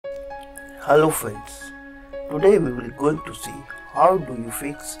Hello friends, today we will going to see how do you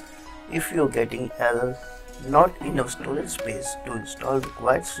fix if you are getting error not enough storage space to install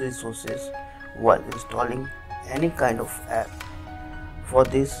required resources while installing any kind of app. For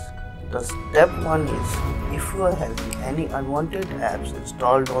this, the step 1 is if you are having any unwanted apps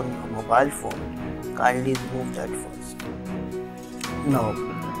installed on your mobile phone, kindly remove that first. Now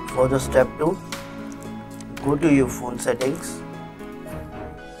for the step 2, go to your phone settings.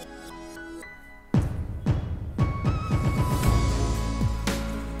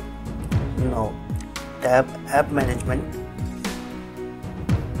 Now tap App Management,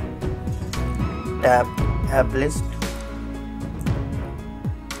 tap App List,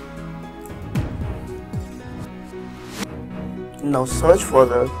 now search for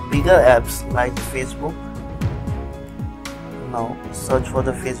the bigger apps like Facebook. Now search for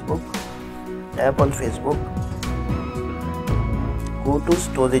the Facebook, tap on Facebook, go to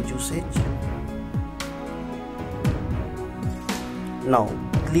storage usage. Now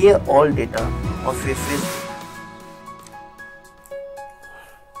clear all data of your Facebook.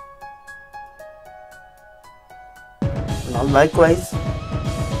 Now likewise,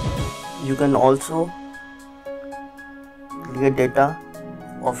 you can also clear data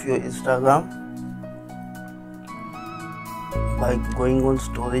of your Instagram by going on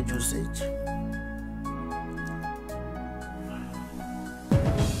storage usage.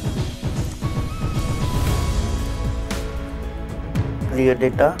 Clear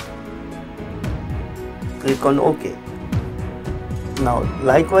data, click on OK. Now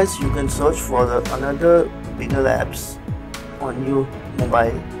likewise you can search for another bigger apps on your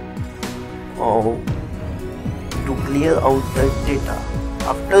mobile or to clear out the data.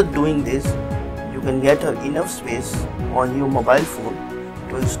 After doing this, you can get enough space on your mobile phone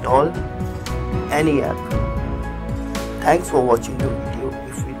to install any app. Thanks for watching the video.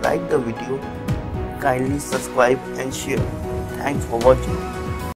 If you like the video, kindly subscribe and share. Thanks for watching.